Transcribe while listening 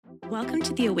Welcome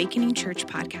to the Awakening Church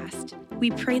podcast.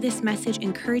 We pray this message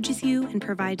encourages you and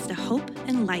provides the hope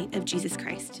and light of Jesus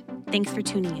Christ. Thanks for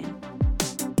tuning in.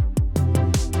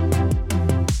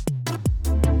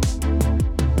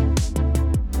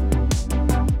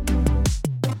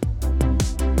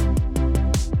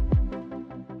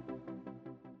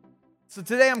 So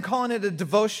today I'm calling it a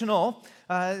devotional,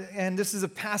 and this is a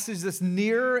passage that's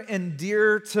near and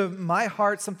dear to my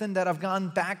heart, something that I've gone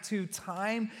back to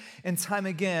time and time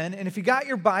again. And if you got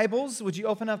your Bibles, would you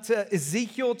open up to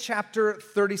Ezekiel chapter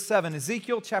 37?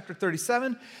 Ezekiel chapter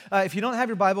 37. If you don't have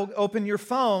your Bible, open your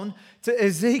phone to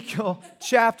Ezekiel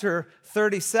chapter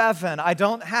 37. I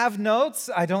don't have notes.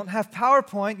 I don't have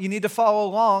PowerPoint. You need to follow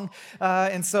along.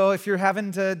 And so if you're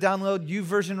having to download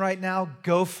YouVersion right now,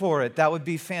 go for it. That would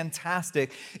be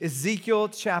fantastic. Ezekiel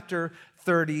chapter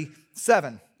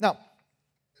 37. Now,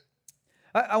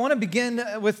 I want to begin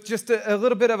with just a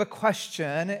little bit of a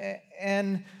question.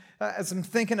 And as I'm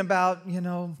thinking about,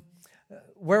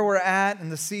 where we're at in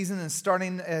the season and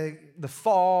starting the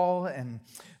fall and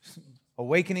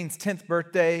Awakening's 10th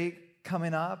birthday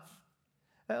coming up,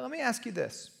 let me ask you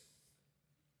this.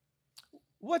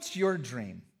 What's your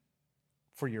dream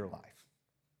for your life?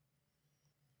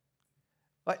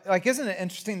 Like, isn't it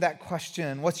interesting, that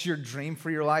question, what's your dream for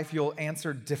your life? You'll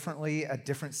answer differently at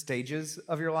different stages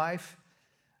of your life.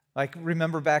 Like,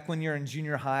 remember back when you're in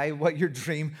junior high, what your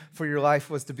dream for your life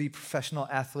was to be a professional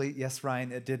athlete? Yes,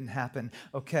 Ryan, it didn't happen.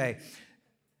 Okay.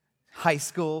 High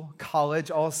school,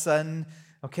 college, all of a sudden,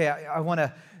 okay, I want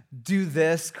to do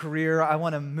this career, I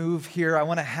want to move here, I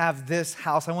want to have this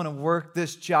house, I want to work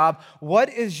this job. What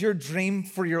is your dream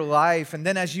for your life? And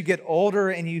then as you get older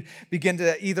and you begin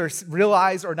to either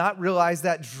realize or not realize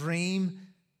that dream,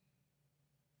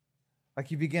 like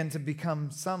you begin to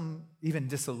become some even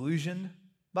disillusioned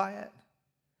by it.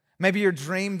 Maybe your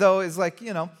dream, though, is like,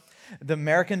 the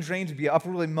American dream to be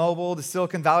upwardly mobile, the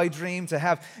Silicon Valley dream to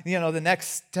have, the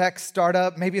next tech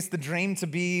startup. Maybe it's the dream to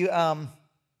be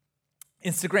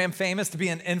Instagram famous, to be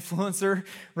an influencer,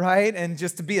 right? And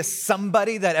just to be a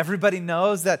somebody that everybody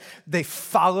knows, that they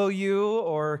follow you,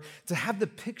 or to have the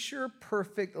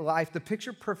picture-perfect life, the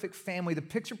picture-perfect family, the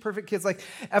picture-perfect kids, like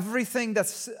everything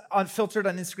that's filtered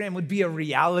on Instagram would be a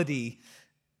reality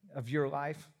of your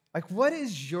life. Like, what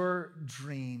is your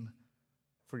dream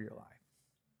for your life?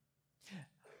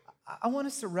 I want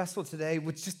us to wrestle today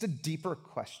with just a deeper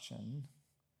question.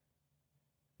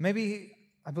 Maybe,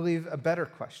 I believe, a better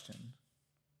question.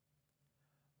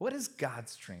 What is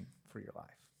God's dream for your life?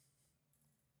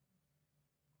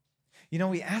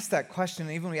 We ask that question,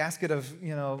 and even we ask it of,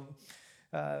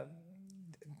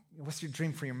 what's your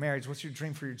dream for your marriage? What's your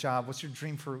dream for your job? What's your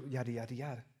dream for yada, yada,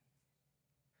 yada?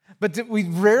 But we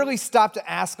rarely stop to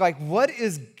ask, what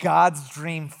is God's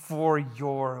dream for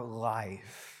your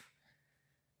life?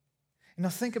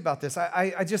 Think about this.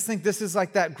 I just think this is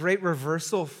like that great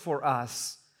reversal for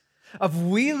us.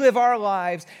 We live our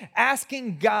lives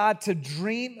asking God to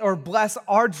dream or bless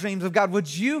our dreams of God. Would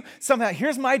you somehow,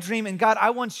 here's my dream, and God,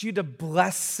 I want you to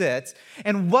bless it.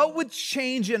 And what would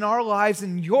change in our lives,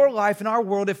 in your life, in our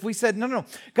world, if we said, no,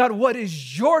 God, what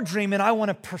is your dream? And I want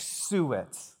to pursue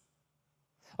it.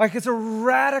 It's a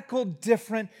radical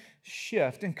different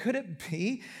shift. And could it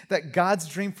be that God's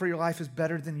dream for your life is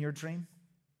better than your dream?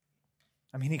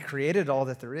 He created all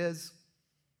that there is.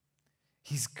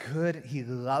 He's good. He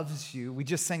loves you. We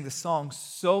just sang the song,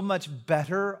 "So much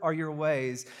better are your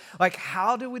ways."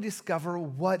 How do we discover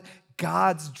what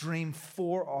God's dream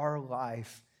for our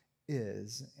life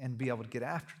is and be able to get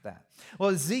after that?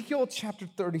 Well, Ezekiel chapter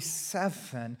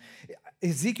 37,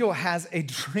 Ezekiel has a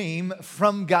dream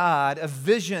from God, a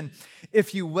vision,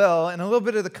 if you will. And a little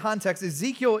bit of the context,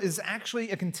 Ezekiel is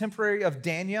actually a contemporary of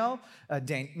Daniel,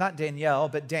 not Danielle,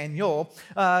 but Daniel,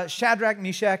 Shadrach,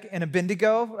 Meshach, and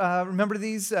Abednego. Remember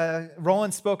these?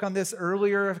 Roland spoke on this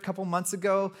earlier a couple months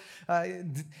ago. A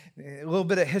little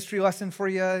bit of history lesson for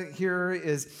you here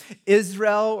is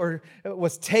Israel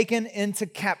was taken into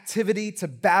captivity to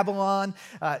Babylon.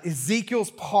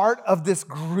 Ezekiel's part of this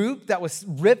group that was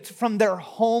ripped from their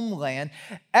homeland,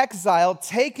 exiled,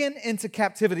 taken into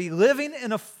captivity, living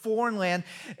in a foreign land.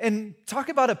 And talk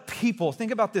about a people,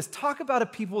 think about this, talk about a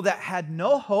people that had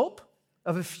no hope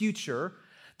of a future,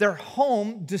 their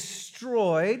home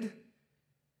destroyed,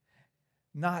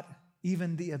 not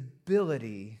even the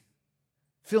ability,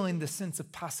 feeling the sense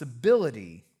of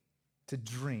possibility to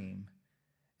dream.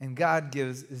 And God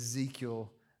gives Ezekiel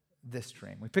this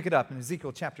dream. We pick it up in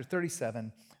Ezekiel chapter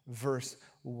 37, verse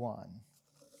 1.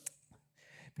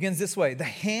 It begins this way: "The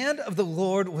hand of the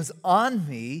Lord was on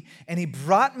me, and he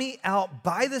brought me out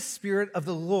by the Spirit of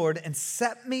the Lord and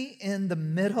set me in the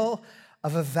middle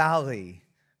of a valley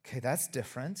Okay, that's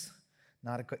different.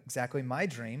 Not exactly my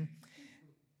dream.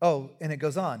 Oh, and it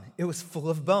goes on. It was full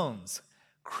of bones.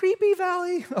 Creepy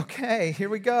valley. Okay, here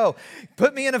we go.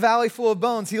 Put me in a valley full of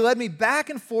bones. He led me back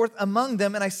and forth among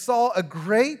them, and I saw a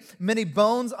great many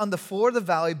bones on the floor of the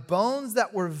valley, bones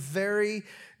that were very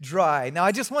dry. Now,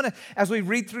 I just want to, as we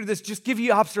read through this, just give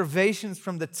you observations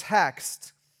from the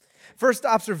text. First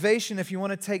observation, if you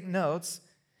want to take notes,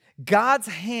 God's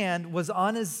hand was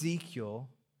on Ezekiel,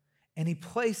 and he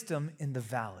placed him in the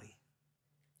valley.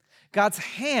 God's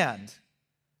hand,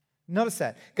 notice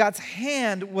that, God's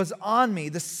hand was on me.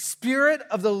 The Spirit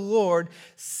of the Lord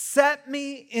set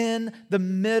me in the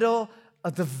middle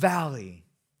of the valley.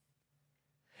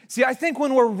 See, I think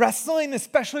when we're wrestling,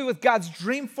 especially with God's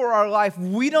dream for our life,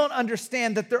 we don't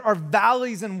understand that there are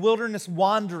valleys and wilderness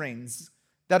wanderings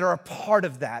that are a part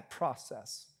of that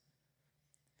process.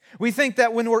 We think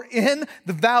that when we're in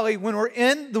the valley, when we're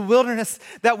in the wilderness,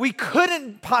 that we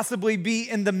couldn't possibly be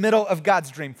in the middle of God's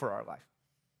dream for our life.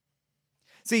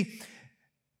 See,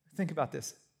 think about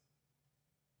this.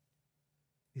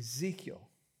 Ezekiel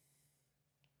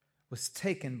was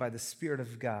taken by the Spirit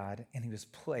of God, and he was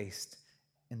placed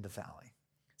in the valley.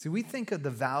 See, we think of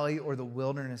the valley or the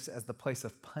wilderness as the place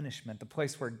of punishment, the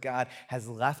place where God has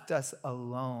left us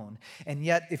alone. And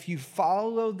yet, if you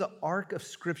follow the arc of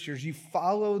scriptures, you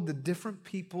follow the different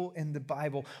people in the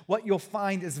Bible, what you'll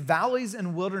find is valleys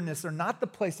and wilderness are not the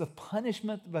place of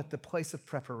punishment, but the place of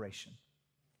preparation.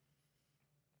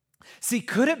 See,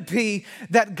 could it be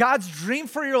that God's dream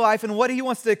for your life and what he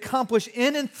wants to accomplish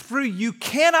in and through you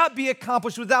cannot be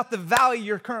accomplished without the valley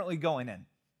you're currently going in?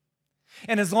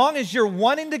 And as long as you're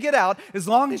wanting to get out, as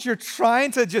long as you're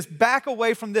trying to just back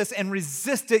away from this and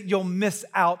resist it, you'll miss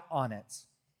out on it.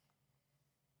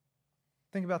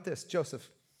 Think about this, Joseph.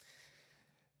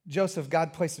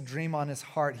 God placed a dream on his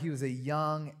heart. He was a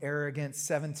young, arrogant,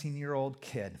 17-year-old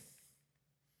kid.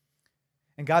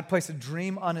 And God placed a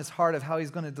dream on his heart of how he's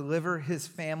going to deliver his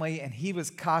family, and he was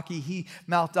cocky. He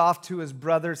mouthed off to his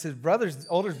brothers.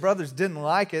 Older brothers didn't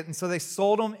like it, and so they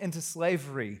sold him into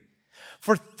slavery.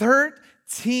 For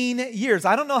 13 years,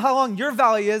 I don't know how long your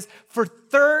valley is, for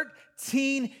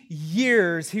 13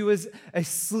 years he was a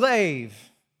slave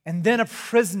and then a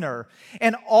prisoner.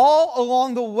 And all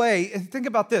along the way, and think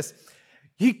about this,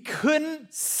 he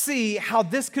couldn't see how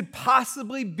this could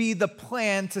possibly be the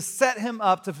plan to set him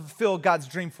up to fulfill God's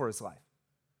dream for his life.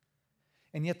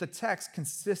 And yet the text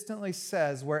consistently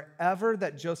says wherever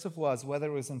that Joseph was, whether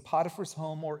it was in Potiphar's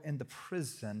home or in the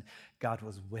prison, God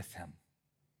was with him.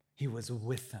 He was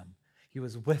with them. He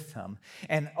was with them.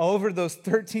 And over those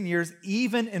 13 years,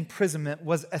 even imprisonment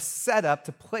was a setup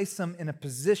to place him in a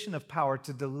position of power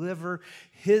to deliver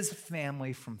his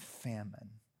family from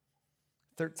famine.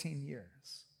 13 years.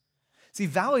 See,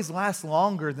 valleys last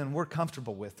longer than we're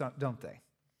comfortable with, don't they?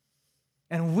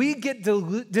 And we get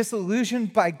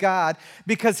disillusioned by God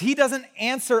because he doesn't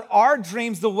answer our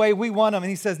dreams the way we want them. And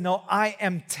he says, no, I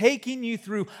am taking you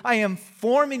through. I am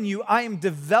forming you. I am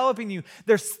developing you.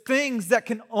 There's things that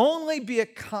can only be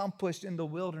accomplished in the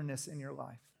wilderness in your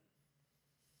life.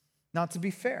 Not to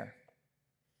be fair.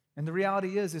 And the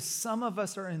reality is some of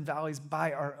us are in valleys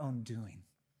by our own doing.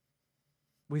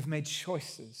 We've made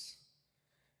choices.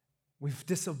 We've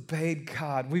disobeyed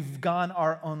God. We've gone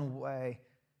our own way.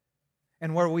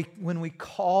 And when we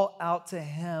call out to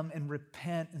him and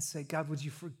repent and say, God, would you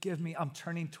forgive me? I'm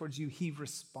turning towards you. He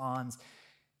responds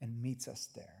and meets us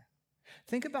there.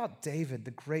 Think about David, the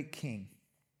great king.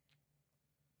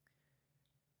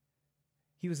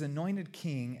 He was anointed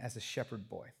king as a shepherd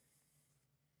boy.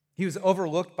 He was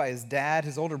overlooked by his dad.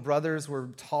 His older brothers were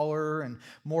taller and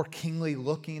more kingly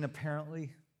looking,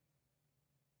 apparently.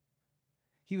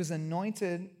 He was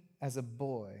anointed as a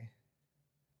boy,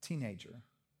 teenager.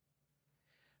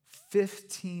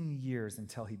 15 years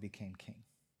until he became king.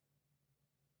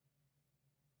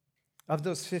 Of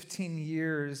those 15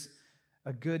 years,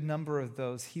 a good number of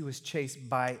those, he was chased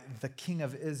by the king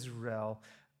of Israel,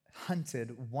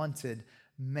 hunted, wanted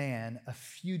man, a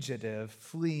fugitive,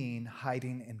 fleeing,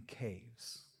 hiding in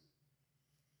caves.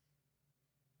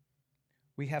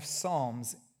 We have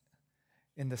Psalms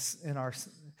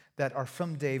that are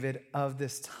from David of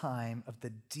this time of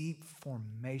the deep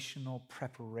formational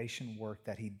preparation work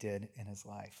that he did in his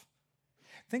life.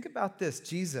 Think about this.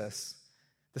 Jesus,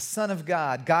 the Son of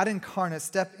God, God incarnate,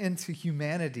 stepped into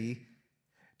humanity.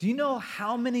 Do you know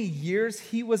how many years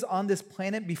he was on this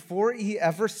planet before he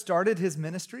ever started his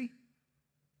ministry?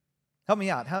 Help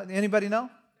me out. Anybody know?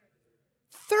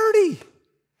 30.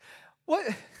 What?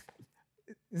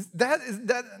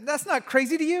 That's not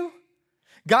crazy to you?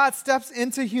 God steps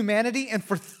into humanity, and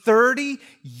for 30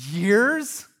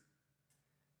 years,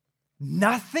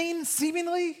 nothing,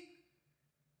 seemingly?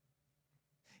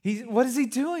 What is he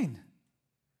doing?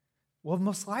 Well,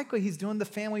 most likely he's doing the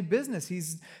family business.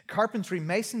 He's carpentry,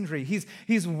 masonry.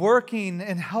 He's working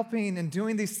and helping and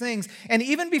doing these things. And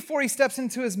even before he steps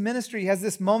into his ministry, he has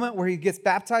this moment where he gets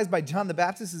baptized by John the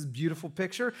Baptist. This is a beautiful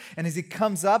picture. And as he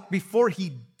comes up, before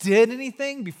he did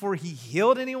anything, before he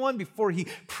healed anyone, before he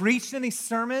preached any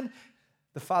sermon,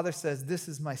 the Father says, "This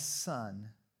is my Son,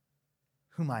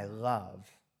 whom I love,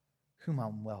 whom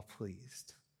I'm well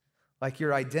pleased." Like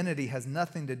your identity has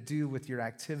nothing to do with your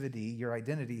activity. Your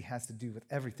identity has to do with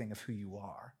everything of who you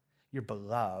are. You're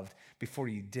beloved before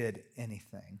you did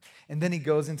anything. And then he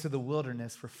goes into the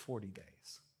wilderness for 40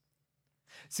 days.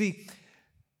 See,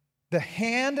 the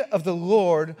hand of the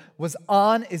Lord was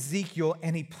on Ezekiel,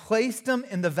 and he placed him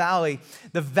in the valley.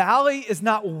 The valley is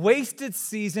not wasted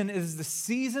season. It is the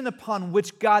season upon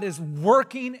which God is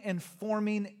working and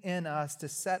forming in us to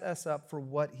set us up for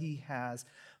what he has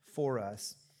for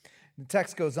us. The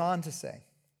text goes on to say,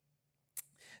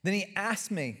 then he asked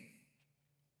me,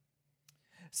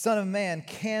 "Son of man,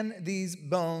 can these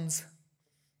bones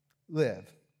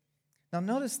live?" Now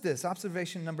notice this,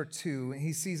 observation number 2,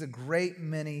 he sees a great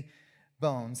many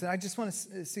bones. And I just want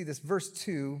to see this, verse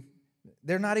 2,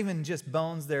 they're not even just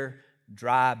bones, they're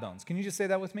dry bones. Can you just say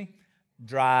that with me?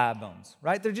 Dry bones,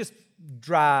 right? They're just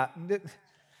dry.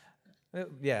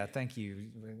 Yeah, thank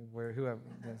you. Whoever,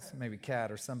 maybe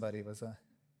Kat or somebody was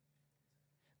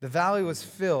The valley was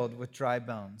filled with dry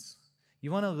bones.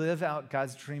 You want to live out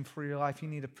God's dream for your life, you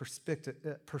need a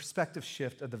perspective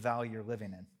shift of the valley you're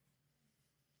living in.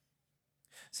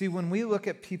 See, when we look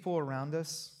at people around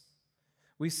us,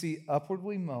 we see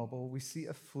upwardly mobile, we see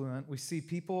affluent, we see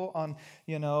people on,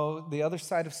 the other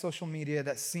side of social media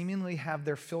that seemingly have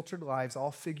their filtered lives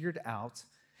all figured out,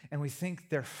 and we think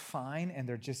they're fine and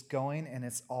they're just going and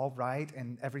it's all right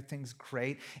and everything's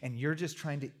great, and you're just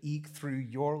trying to eke through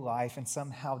your life and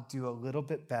somehow do a little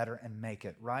bit better and make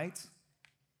it, right?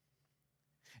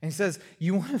 And he says,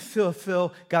 you want to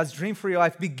fulfill God's dream for your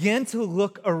life, begin to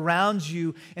look around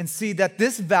you and see that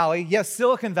this valley, yes,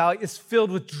 Silicon Valley, is filled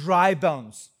with dry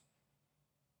bones.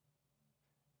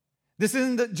 This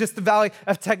isn't just the valley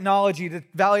of technology, the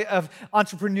valley of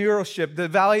entrepreneurship, the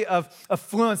valley of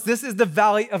affluence. This is the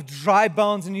valley of dry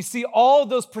bones. And you see all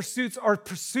those pursuits are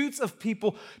pursuits of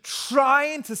people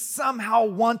trying to somehow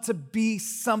want to be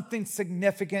something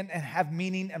significant and have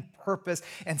meaning and purpose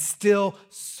and still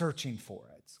searching for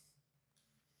it.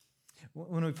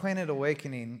 When we planted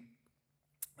Awakening,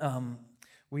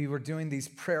 we were doing these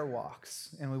prayer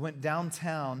walks, and we went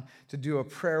downtown to do a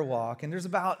prayer walk, and there's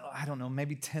about,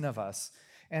 maybe 10 of us,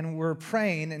 and we're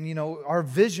praying, and our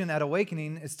vision at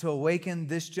Awakening is to awaken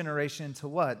this generation to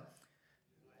what?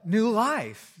 New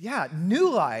life. Yeah, new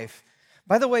life.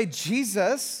 By the way,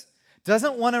 Jesus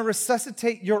doesn't want to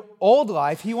resuscitate your old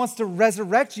life. He wants to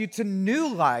resurrect you to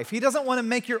new life. He doesn't want to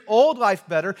make your old life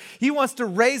better. He wants to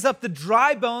raise up the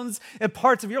dry bones and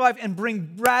parts of your life and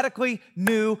bring radically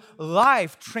new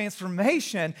life,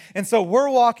 transformation. And so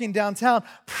we're walking downtown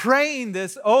praying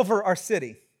this over our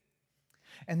city.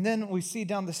 And then we see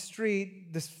down the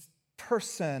street this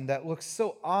person that looks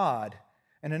so odd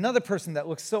and another person that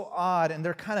looks so odd, and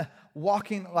they're kind of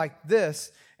walking like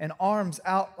this and arms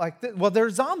out like this. Well,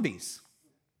 they're zombies.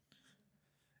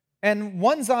 And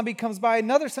one zombie comes by,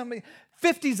 another zombie,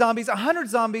 50 zombies, 100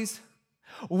 zombies.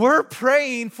 We're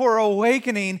praying for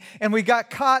awakening, and we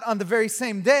got caught on the very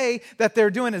same day that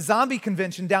they're doing a zombie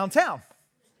convention downtown.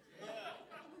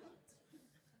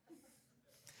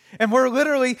 And we're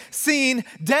literally seeing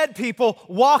dead people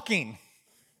walking.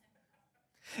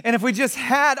 And if we just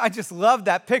had, I just love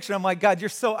that picture. I'm like, God, you're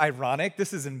so ironic.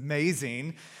 This is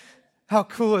amazing. How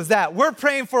cool is that? We're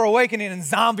praying for awakening and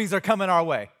zombies are coming our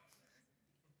way.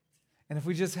 And if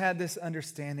we just had this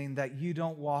understanding that you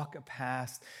don't walk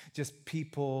past just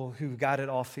people who got it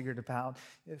all figured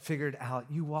out,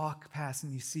 you walk past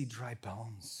and you see dry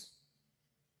bones.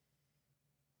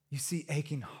 You see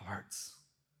aching hearts.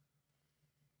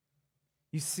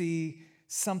 You see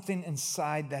something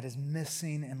inside that is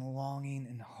missing and longing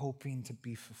and hoping to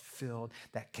be fulfilled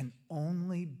that can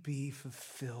only be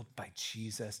fulfilled by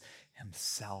Jesus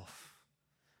himself.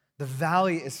 The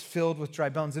valley is filled with dry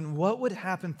bones. And what would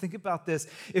happen, think about this,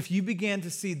 if you began to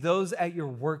see those at your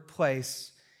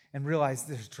workplace and realize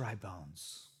there's dry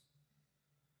bones?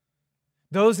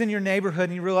 Those in your neighborhood,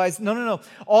 and you realize, no.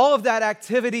 All of that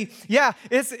activity, yeah,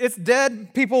 it's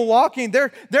dead people walking.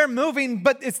 They're moving,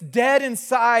 but it's dead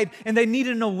inside, and they need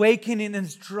an awakening, and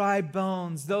it's dry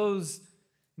bones. Those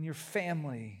in your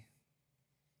family,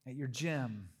 at your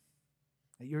gym,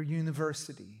 at your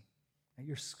university, at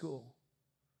your school.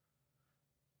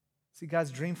 See,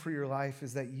 God's dream for your life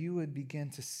is that you would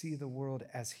begin to see the world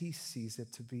as he sees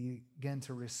it, to begin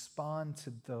to respond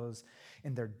to those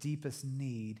in their deepest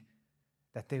need,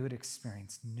 that they would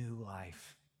experience new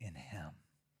life in him.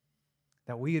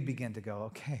 That we would begin to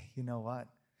go, okay, you know what?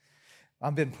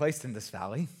 I've been placed in this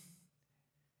valley,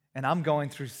 and I'm going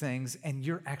through things, and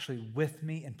you're actually with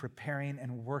me and preparing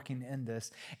and working in this.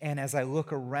 And as I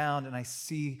look around and I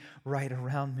see right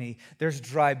around me, there's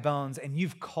dry bones, and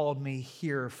you've called me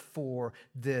here for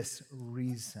this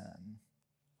reason.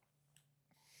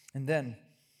 And then,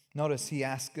 notice he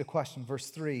asked a question, verse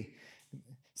 3.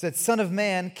 Said, Son of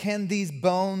man, can these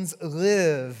bones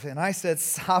live? And I said,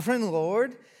 Sovereign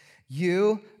Lord,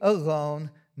 you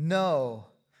alone know.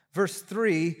 Verse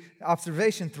 3,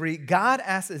 observation 3, God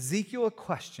asks Ezekiel a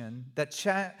question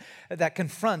that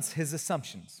confronts his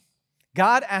assumptions.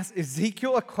 God asks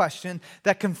Ezekiel a question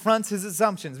that confronts his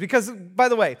assumptions. Because, by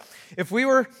the way, if we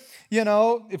were,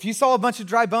 if you saw a bunch of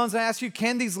dry bones and I asked you,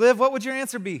 can these live? What would your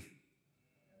answer be?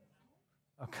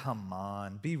 Oh, come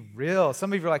on, be real.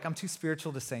 Some of you are like, I'm too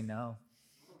spiritual to say no.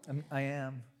 I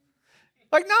am.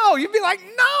 Like, no, you'd be like,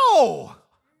 no.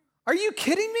 Are you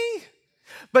kidding me?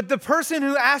 But the person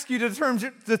who asks you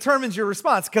determines your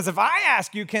response. Because if I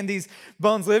ask you, can these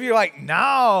bones live? You're like,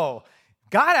 no.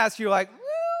 God asks you, like,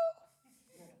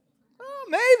 well,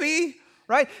 maybe,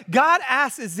 right? God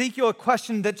asks Ezekiel a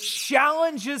question that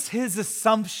challenges his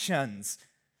assumptions.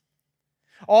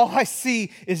 All I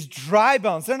see is dry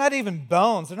bones. They're not even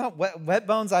bones. They're not wet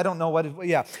bones. I don't know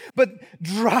but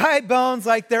dry bones,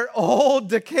 like they're old,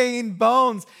 decaying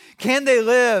bones. Can they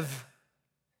live?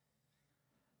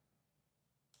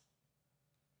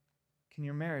 Can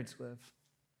your marriage live?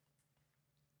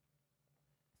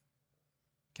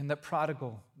 Can that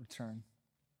prodigal return?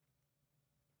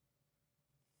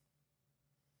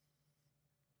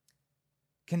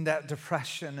 Can that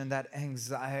depression and that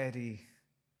anxiety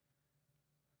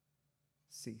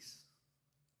cease?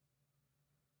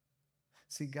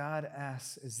 See, God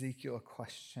asks Ezekiel a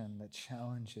question that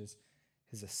challenges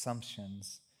his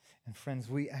assumptions. And friends,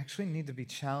 we actually need to be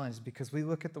challenged because we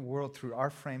look at the world through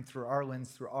our frame, through our lens,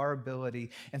 through our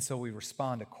ability, and so we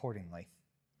respond accordingly.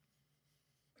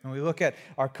 And we look at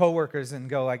our coworkers and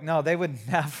go like, no, they would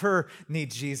never need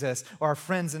Jesus. Or our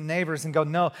friends and neighbors and go,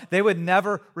 no, they would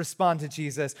never respond to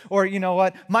Jesus. Or you know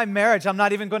what, my marriage, I'm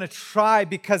not even going to try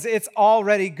because it's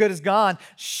already good as gone.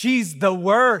 She's the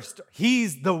worst.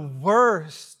 He's the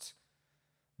worst.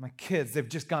 My kids, they've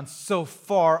just gone so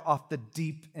far off the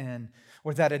deep end,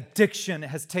 or that addiction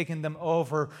has taken them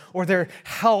over, or their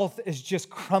health is just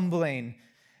crumbling.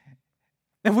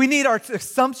 And we need our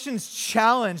assumptions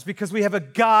challenged because we have a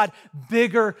God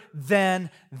bigger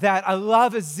than that. I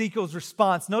love Ezekiel's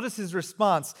response. Notice his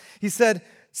response. He said,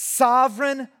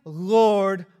 Sovereign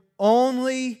Lord,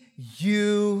 only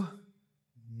you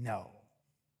know.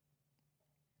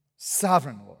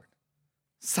 Sovereign Lord.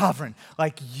 Sovereign,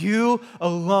 like you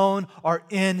alone are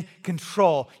in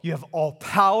control. You have all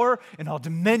power and all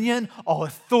dominion, all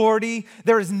authority.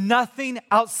 There is nothing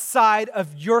outside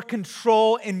of your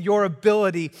control and your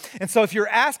ability. And so if you're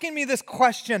asking me this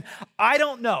question, I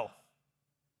don't know.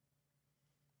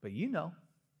 But you know. In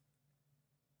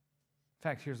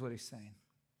fact, here's what he's saying.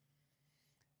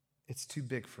 It's too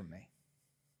big for me.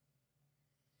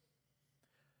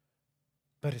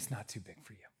 But it's not too big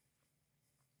for you.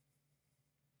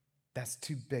 That's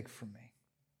too big for me.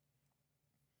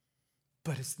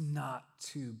 But it's not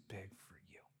too big for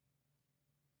you.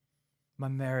 My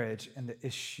marriage and the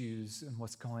issues and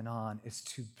what's going on is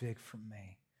too big for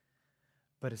me.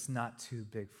 But it's not too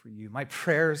big for you. My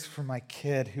prayers for my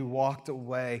kid who walked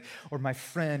away, or my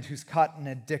friend who's caught in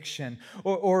addiction,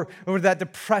 or that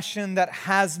depression that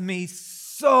has me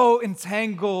so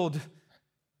entangled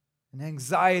in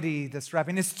anxiety that's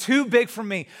wrapping. It's too big for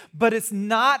me, but it's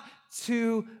not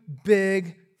too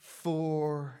big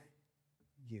for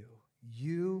you.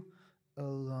 You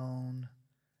alone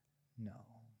know.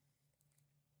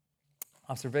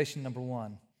 Observation number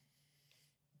 1.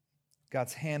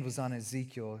 God's hand was on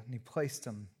Ezekiel, and he placed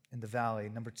him in the valley.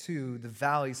 Number 2, the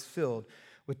valley's filled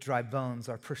with dry bones.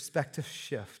 Our perspective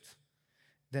shift.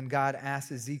 Then God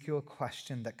asks Ezekiel a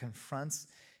question that confronts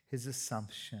his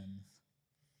assumptions.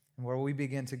 Where we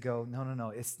begin to go, no.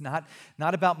 It's not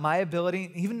about my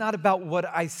ability, even not about what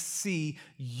I see.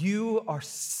 You are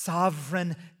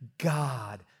sovereign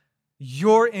God.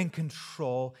 You're in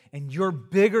control, and you're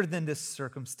bigger than this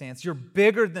circumstance. You're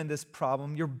bigger than this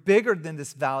problem. You're bigger than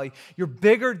this valley. You're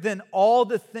bigger than all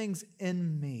the things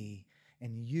in me,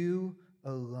 and you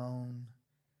alone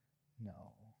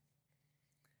know.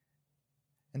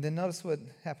 And then notice what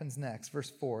happens next, verse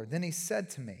 4. Then he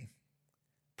said to me,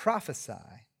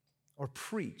 prophesy or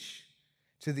preach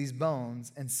to these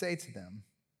bones and say to them,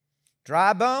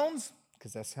 dry bones,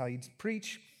 because that's how you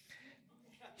preach,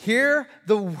 hear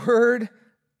the word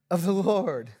of the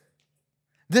Lord.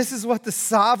 This is what the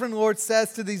sovereign Lord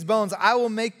says to these bones. I will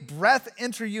make breath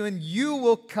enter you, and you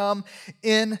will come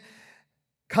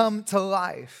to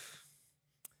life.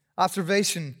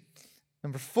 Observation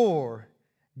number 4,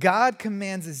 God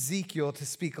commands Ezekiel to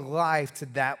speak life to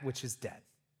that which is dead.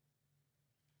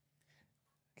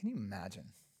 Can you imagine?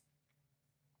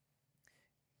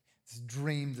 This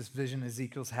dream, this vision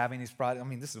Ezekiel's having,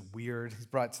 this is weird. He's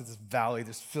brought to this valley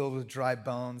that's filled with dry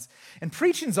bones. And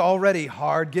preaching's already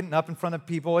hard, getting up in front of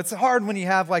people. It's hard when you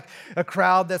have like a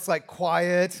crowd that's like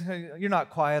quiet. You're not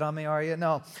quiet on me, are you?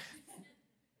 No.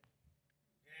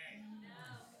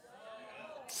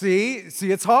 See,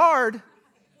 it's hard.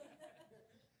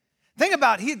 Think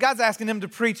about it. God's asking him to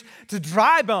preach to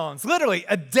dry bones, literally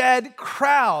a dead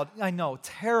crowd. I know,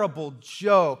 terrible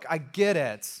joke. I get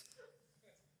it.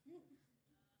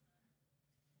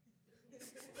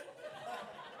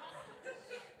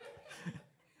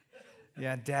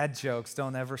 Yeah, dad jokes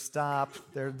don't ever stop.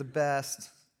 They're the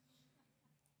best.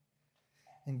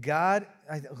 And God,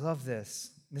 I love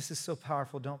this. This is so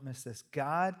powerful. Don't miss this.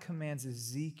 God commands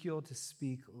Ezekiel to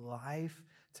speak life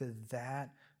to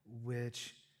that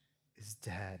which is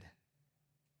dead.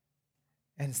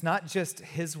 And it's not just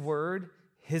his word,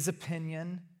 his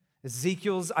opinion,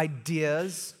 Ezekiel's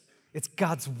ideas. It's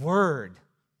God's word.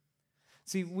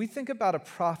 See, we think about a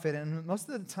prophet, and most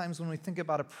of the times when we think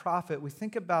about a prophet, we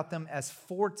think about them as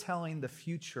foretelling the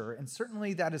future, and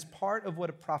certainly that is part of what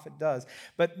a prophet does,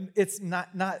 but it's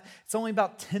it's only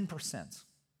about 10%.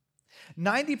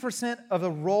 90% of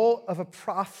the role of a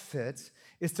prophet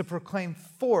is to proclaim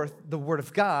forth the word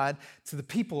of God to the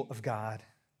people of God.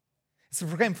 It's to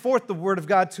proclaim forth the word of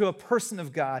God to a person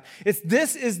of God.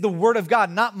 This is the word of God,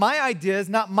 not my ideas,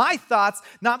 not my thoughts,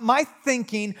 not my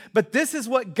thinking, but this is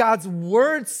what God's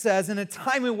word says in a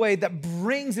timely way that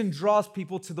brings and draws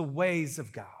people to the ways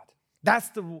of God. That's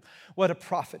what a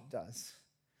prophet does.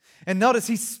 And notice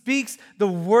he speaks the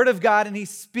word of God and he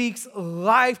speaks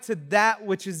life to that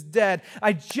which is dead.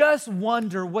 I just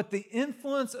wonder what the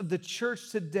influence of the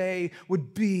church today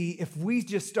would be if we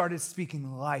just started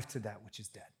speaking life to that which is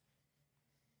dead.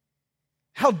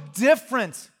 How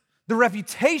different the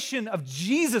reputation of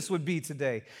Jesus would be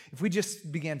today if we just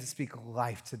began to speak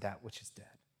life to that which is dead.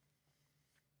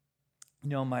 You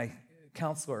know, my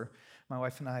counselor, my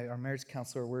wife and I, our marriage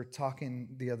counselor, we were talking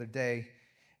the other day,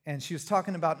 and she was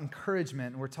talking about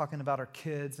encouragement, and we're talking about our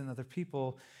kids and other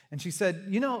people, and she said,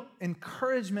 you know,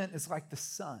 encouragement is like the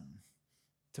sun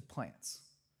to plants.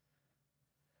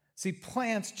 See,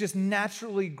 plants just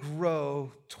naturally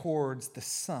grow towards the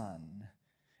sun.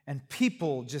 And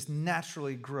people just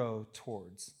naturally grow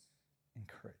towards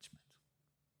encouragement.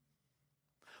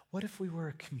 What if we were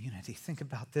a community, think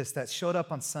about this, that showed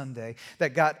up on Sunday,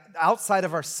 that got outside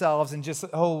of ourselves and just,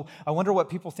 I wonder what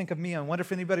people think of me. I wonder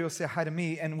if anybody will say hi to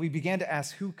me. And we began to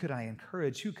ask, who could I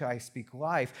encourage? Who could I speak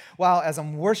life? Wow, as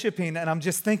I'm worshiping and I'm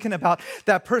just thinking about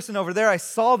that person over there, I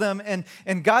saw them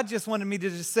and God just wanted me to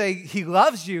just say, he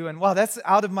loves you. And wow, that's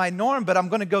out of my norm, but I'm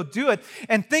going to go do it.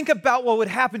 And think about what would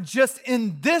happen just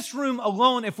in this room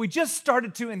alone if we just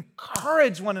started to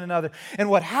encourage one another. And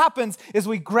what happens is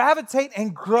we gravitate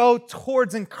and grow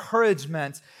towards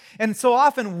encouragement. And so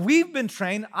often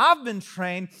I've been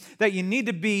trained that you need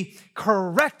to be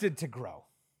corrected to grow.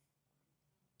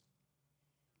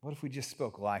 What if we just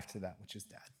spoke life to that which is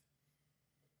dead?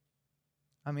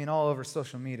 I mean, all over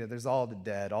social media, there's all the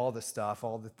dead, all the stuff,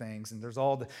 all the things, and there's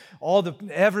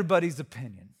everybody's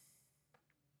opinion.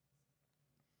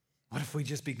 What if we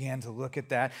just began to look at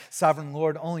that? Sovereign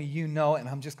Lord, only you know, and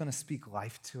I'm just going to speak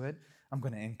life to it. I'm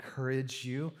going to encourage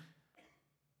you.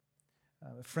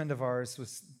 A friend of ours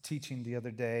was teaching the other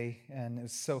day, and it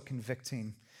was so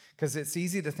convicting because it's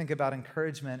easy to think about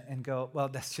encouragement and go, well,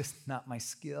 that's just not my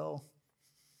skill.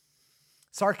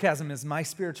 Sarcasm is my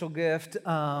spiritual gift.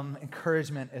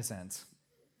 Encouragement isn't.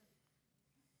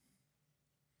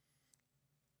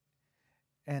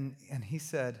 And he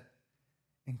said,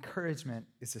 encouragement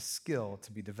is a skill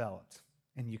to be developed,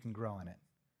 and you can grow in it.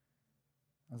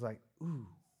 I was like, ooh,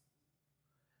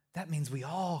 that means we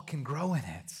all can grow in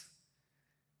it.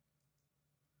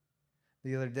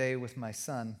 The other day with my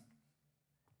son,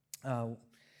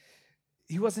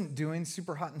 he wasn't doing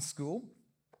super hot in school,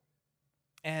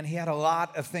 and he had a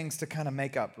lot of things to kind of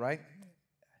make up, right?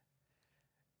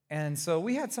 And so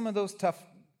we had some of those tough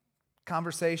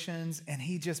conversations, and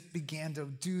he just began to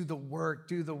do the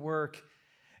work,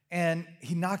 and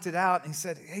he knocked it out, and he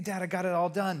said, hey, Dad, I got it all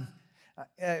done.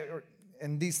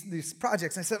 and these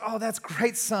projects. And I said, oh, that's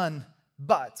great, son,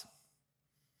 but.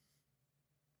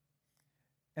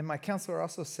 And my counselor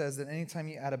also says that anytime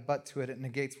you add a but to it, it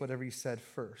negates whatever you said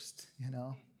first,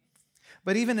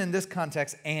 But even in this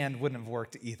context, and wouldn't have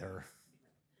worked either.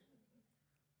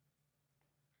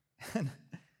 And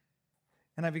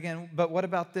I began, but what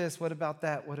about this? What about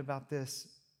that? What about this?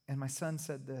 And my son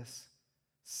said this,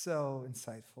 so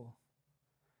insightful.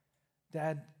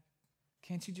 Dad,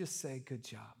 can't you just say good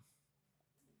job?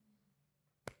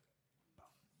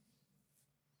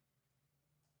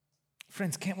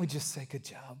 Friends, can't we just say good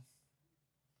job?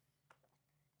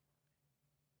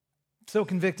 So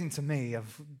convicting to me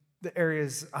of the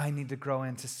areas I need to grow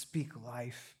in to speak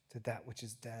life to that which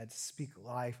is dead, to speak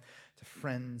life to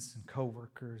friends and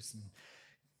coworkers and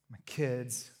my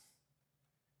kids.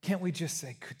 Can't we just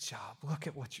say, good job, look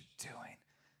at what you're doing?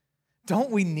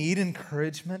 Don't we need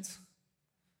encouragement?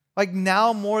 Like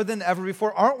now more than ever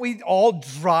before, aren't we all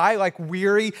dry, like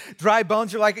weary, dry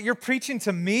bones? You're preaching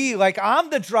to me like I'm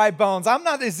the dry bones. I'm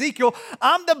not Ezekiel,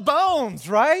 I'm the bones,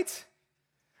 right?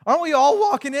 Aren't we all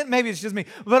walking in? Maybe it's just me,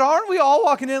 but aren't we all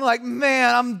walking in like,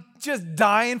 man, I'm just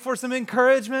dying for some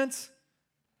encouragement?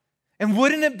 And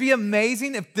wouldn't it be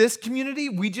amazing if this community,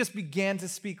 we just began to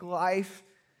speak life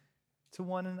to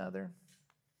one another?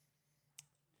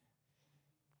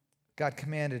 God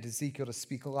commanded Ezekiel to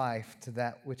speak life to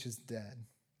that which is dead.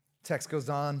 Text goes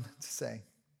on to say,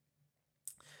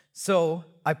 so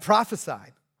I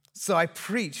prophesied, so I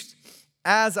preached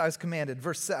as I was commanded.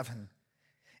 Verse 7.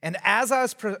 And as I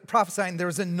was prophesying, there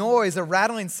was a noise, a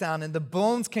rattling sound, and the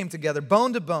bones came together,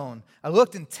 bone to bone. I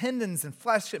looked, and tendons and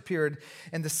flesh appeared,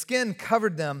 and the skin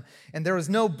covered them, and there was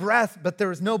no breath, but there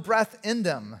was no breath in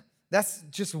them. That's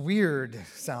just weird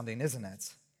sounding, isn't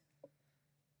it?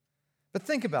 But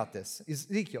think about this.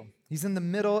 Ezekiel, he's in the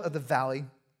middle of the valley.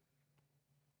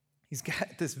 He's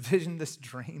got this vision, this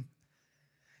dream.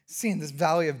 Seeing this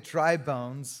valley of dry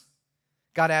bones.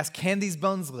 God asks, can these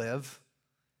bones live?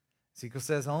 Ezekiel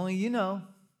says, only you know.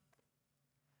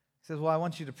 He says, well, I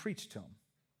want you to preach to them.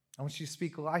 I want you to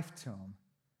speak life to them.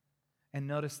 And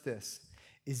notice this.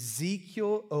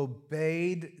 Ezekiel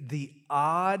obeyed the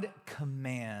odd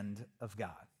command of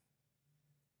God.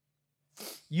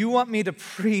 You want me to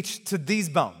preach to these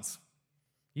bones.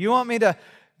 You want me to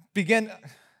begin.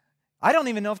 I don't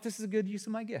even know if this is a good use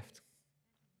of my gift.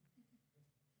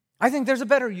 I think there's a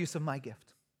better use of my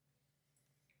gift.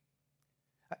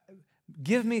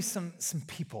 Give me some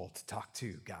people to talk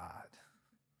to, God.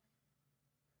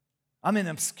 I'm in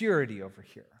obscurity over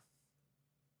here.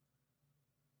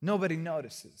 Nobody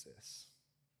notices this.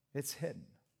 It's hidden.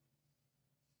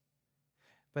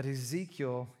 But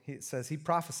Ezekiel, it says, he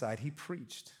prophesied, he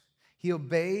preached. He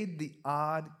obeyed the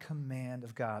odd command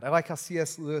of God. I like how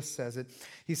C.S. Lewis says it.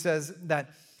 He says that,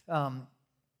 that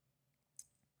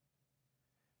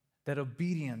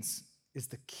obedience is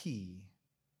the key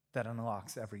that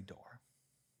unlocks every door.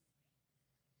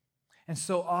 And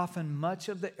so often, much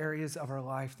of the areas of our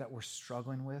life that we're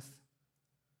struggling with,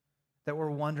 that we're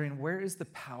wondering, where is the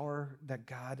power that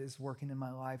God is working in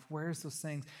my life? Where is those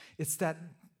things? It's that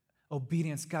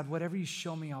obedience. God, whatever you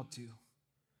show me, I'll do.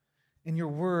 In your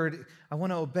word, I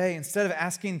want to obey. Instead of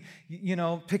asking,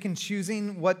 pick and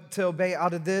choosing what to obey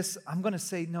out of this, I'm going to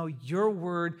say, no, your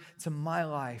word to my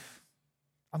life,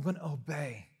 I'm going to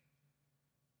obey.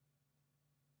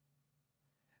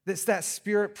 It's that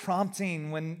spirit prompting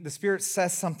when the Spirit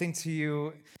says something to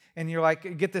you and you're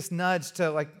like, get this nudge to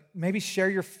like maybe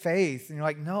share your faith. And you're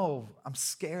like, no, I'm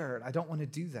scared. I don't want to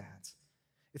do that.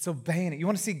 It's obeying it. You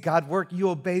want to see God work, you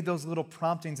obey those little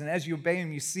promptings. And as you obey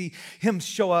him, you see him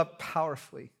show up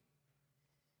powerfully.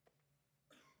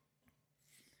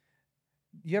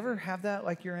 You ever have that,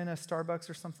 like you're in a Starbucks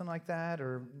or something like that,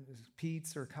 or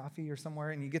Pete's or coffee or somewhere,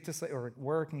 and you get this, or at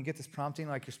work, and you get this prompting,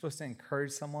 like you're supposed to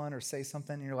encourage someone or say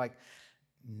something, and you're like,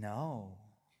 no,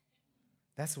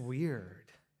 that's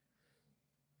weird.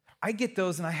 I get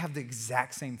those, and I have the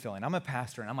exact same feeling. I'm a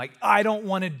pastor, and I'm like, I don't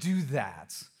want to do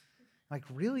that. Like,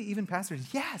 really? Even pastors?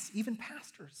 Yes, even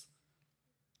pastors.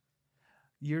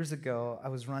 Years ago, I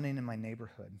was running in my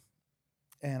neighborhood,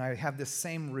 and I have this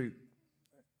same route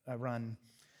I run.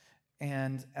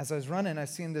 And as I was running, I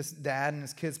seen this dad and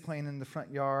his kids playing in the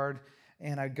front yard,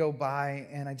 and I go by,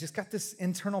 and I just got this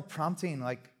internal prompting,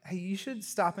 like, hey, you should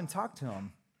stop and talk to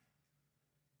him.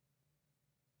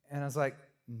 And I was like,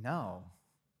 no,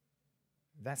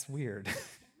 that's weird.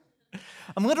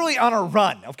 I'm literally on a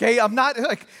run, okay? I'm not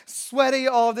like sweaty,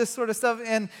 all of this sort of stuff.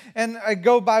 And I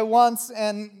go by once,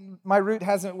 and my route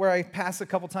hasn't where I pass a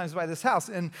couple times by this house.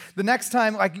 And the next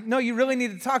time, like, no, you really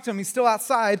need to talk to him. He's still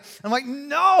outside. I'm like,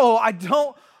 no, I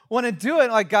don't want to do it.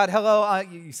 Like, God, hello,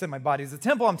 you said my body's a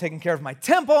temple. I'm taking care of my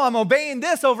temple. I'm obeying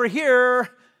this over here.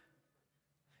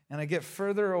 And I get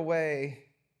further away,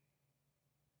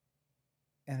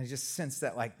 and I just sense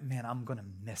that, like, man, I'm going to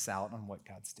miss out on what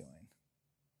God's doing.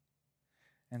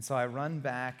 And so I run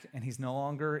back, and he's no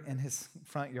longer in his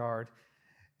front yard.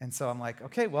 And so I'm like,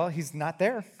 okay, well, he's not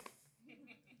there.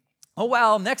 Oh,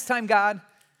 well, next time, God.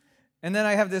 And then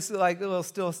I have this like little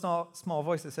still small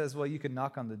voice that says, well, you could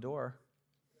knock on the door.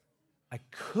 I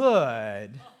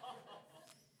could,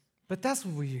 but that's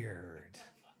weird.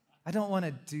 I don't want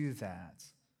to do that.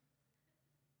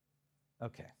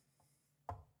 Okay.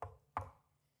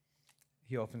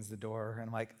 He opens the door, and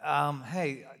I'm like,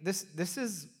 hey, this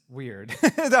is weird.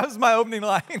 That was my opening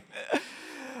line.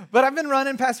 But I've been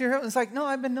running past your house, and it's like, no,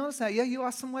 I've been noticing that. Yeah, you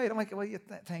lost some weight. I'm like, well, yeah,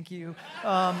 thank you.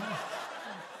 And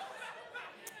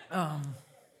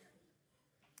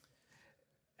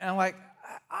I'm like,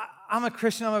 I'm a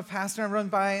Christian, I'm a pastor, I run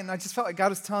by, and I just felt like God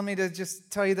was telling me to just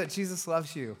tell you that Jesus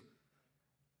loves you.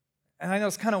 And I know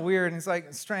it's kind of weird, and it's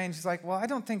like strange. He's like, well, I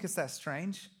don't think it's that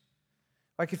strange.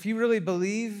 Like, if you really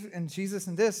believe in Jesus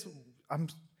and this,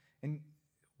 and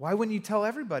why wouldn't you tell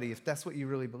everybody if that's what you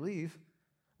really believe?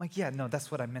 I'm like, yeah, no,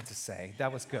 that's what I meant to say.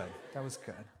 That was good. That was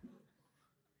good.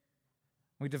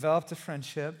 We developed a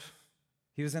friendship.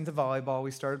 He was into volleyball.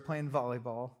 We started playing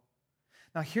volleyball.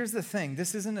 Now, here's the thing.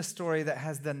 This isn't a story that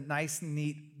has the nice,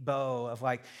 neat bow of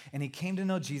like, and he came to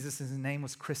know Jesus, and his name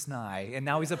was Chris Nye, and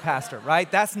now he's a pastor,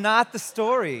 right? That's not the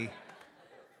story.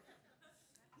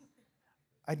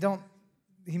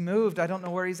 He moved. I don't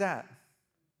know where he's at.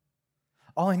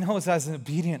 All I know is I was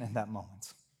obedient in that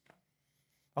moment.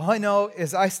 All I know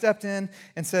is I stepped in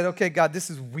and said, okay, God, this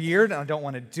is weird, and I don't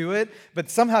want to do it, but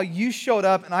somehow you showed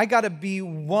up, and I got to be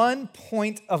one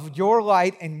point of your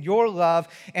light and your love,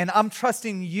 and I'm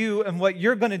trusting you and what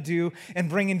you're going to do and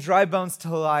bringing dry bones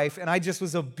to life, and I just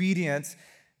was obedient,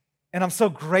 and I'm so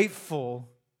grateful,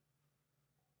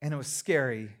 and it was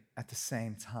scary at the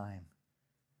same time.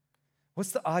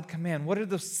 What's the odd command? What are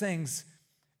those things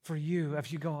for you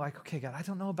if you go like, okay, God, I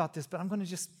don't know about this, but I'm going to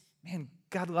just, man,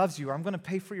 God loves you, or I'm going to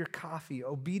pay for your coffee.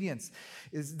 Obedience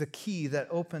is the key that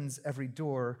opens every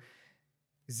door.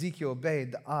 Ezekiel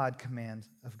obeyed the odd command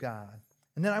of God.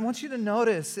 And then I want you to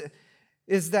notice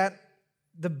is that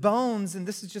the bones, and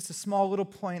this is just a small little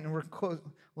point, and we're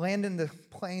landing the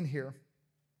plane here,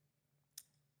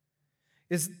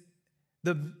 is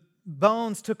the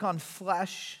bones took on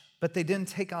flesh, but they didn't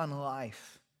take on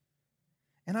life.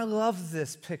 And I love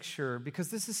this picture because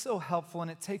this is so helpful,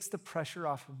 and it takes the pressure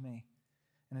off of me.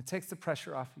 And it takes the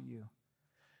pressure off of you.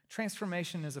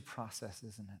 Transformation is a process,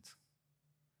 isn't it?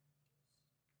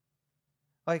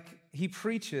 Like, he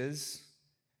preaches,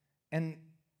 and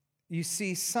you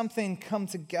see something come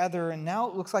together, and now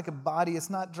it looks like a body. It's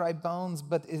not dry bones,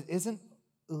 but it isn't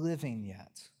living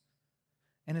yet.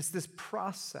 And it's this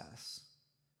process.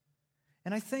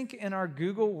 And I think in our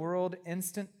Google world,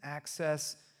 instant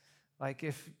access, like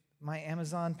if my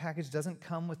Amazon package doesn't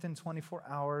come within 24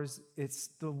 hours, it's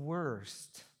the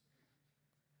worst.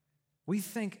 We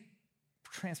think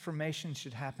transformation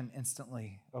should happen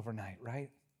instantly overnight, right?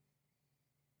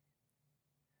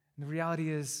 And the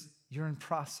reality is you're in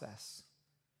process.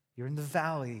 You're in the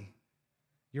valley.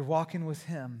 You're walking with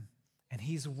him, and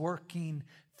he's working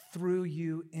through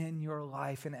you in your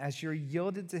life. And as you're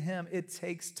yielded to him, it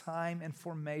takes time and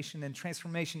formation, and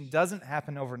transformation doesn't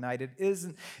happen overnight. It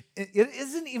isn't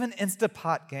even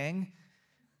Instapot, gang.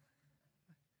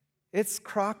 It's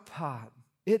crock pot.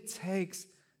 It takes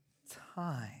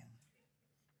time.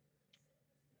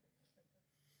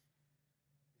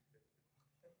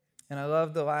 And I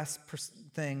love the last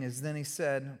thing is then he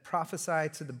said, prophesy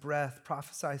to the breath,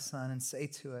 prophesy, son, and say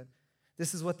to it,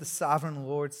 this is what the sovereign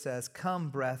Lord says, come,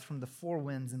 breath from the four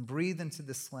winds, and breathe into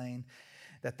the slain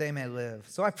that they may live.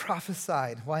 So I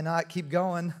prophesied, why not? Keep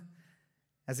going.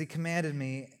 As he commanded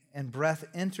me, and breath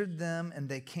entered them, and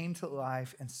they came to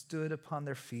life and stood upon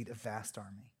their feet, a vast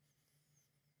army.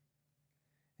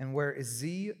 And where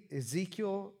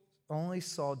Ezekiel only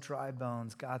saw dry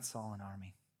bones, God saw an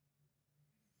army.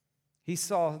 He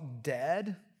saw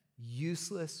dead,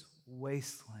 useless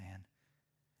wasteland.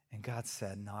 And God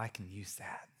said, no, I can use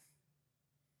that.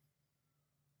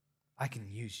 I can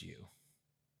use you.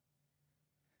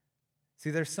 See,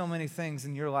 there's so many things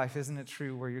in your life, isn't it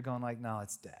true, where you're going like, no,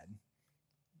 it's dead.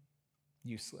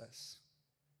 Useless.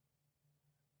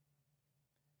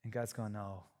 And God's going,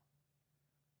 no.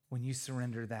 When you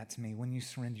surrender that to me, when you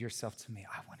surrender yourself to me,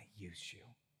 I want to use you.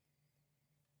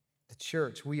 The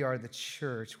church, we are the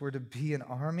church. We're to be an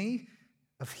army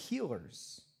of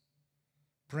healers,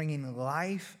 bringing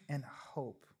life and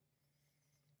hope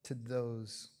to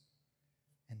those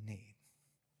and need.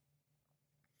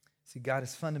 See, God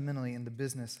is fundamentally in the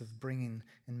business of bringing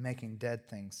and making dead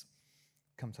things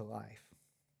come to life.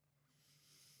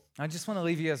 I just want to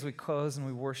leave you as we close and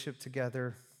we worship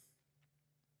together.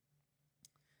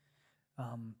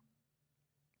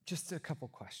 Just a couple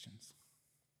questions.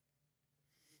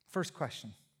 First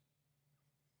question.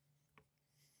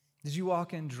 Did you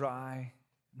walk in dry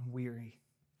and weary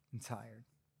and tired?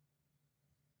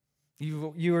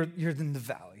 You're in the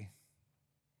valley.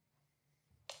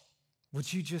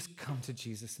 Would you just come to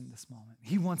Jesus in this moment?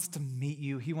 He wants to meet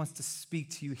you. He wants to speak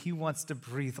to you. He wants to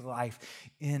breathe life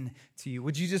into you.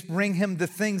 Would you just bring him the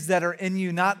things that are in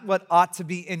you, not what ought to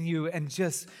be in you, and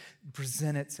just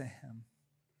present it to him?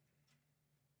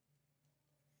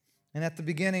 And at the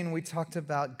beginning, we talked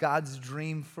about God's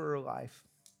dream for life.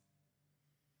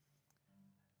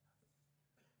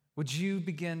 Would you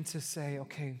begin to say,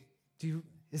 okay,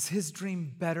 is his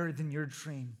dream better than your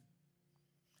dream?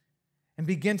 And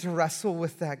begin to wrestle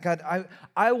with that. God,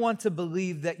 I want to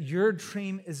believe that your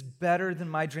dream is better than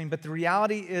my dream, but the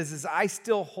reality is I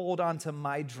still hold on to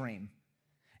my dream.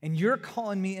 And you're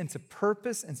calling me into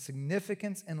purpose and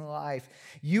significance in life.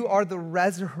 You are the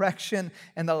resurrection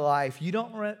and the life. You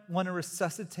don't want to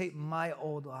resuscitate my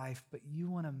old life, but you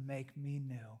want to make me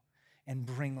new and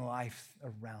bring life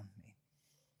around me.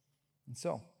 And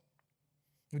so,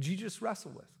 would you just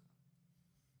wrestle with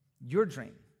your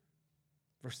dream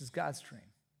versus God's dream?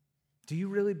 Do you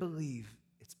really believe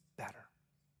it's better,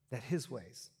 that his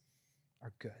ways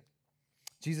are good?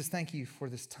 Jesus, thank you for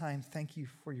this time. Thank you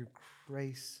for your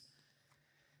grace.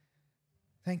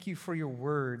 Thank you for your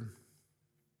word.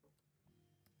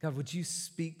 God, would you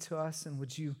speak to us and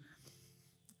would you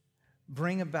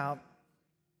bring about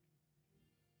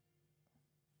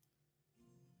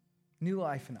new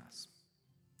life in us?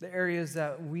 The areas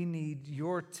that we need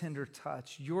your tender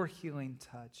touch, your healing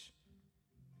touch,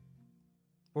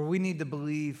 where we need to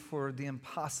believe for the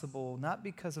impossible, not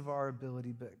because of our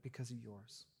ability, but because of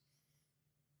yours.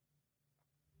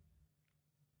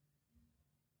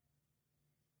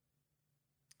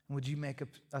 Would you make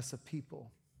us a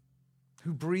people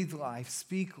who breathe life,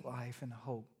 speak life, and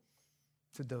hope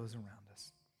to those around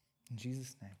us? In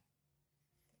Jesus' name,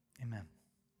 amen.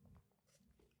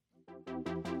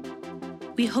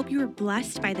 We hope you were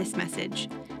blessed by this message.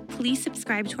 Please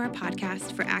subscribe to our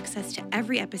podcast for access to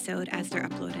every episode as they're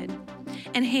uploaded.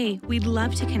 And hey, we'd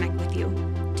love to connect with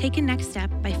you. Take a next step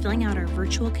by filling out our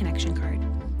virtual connection card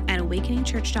at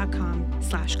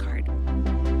awakeningchurch.com/card.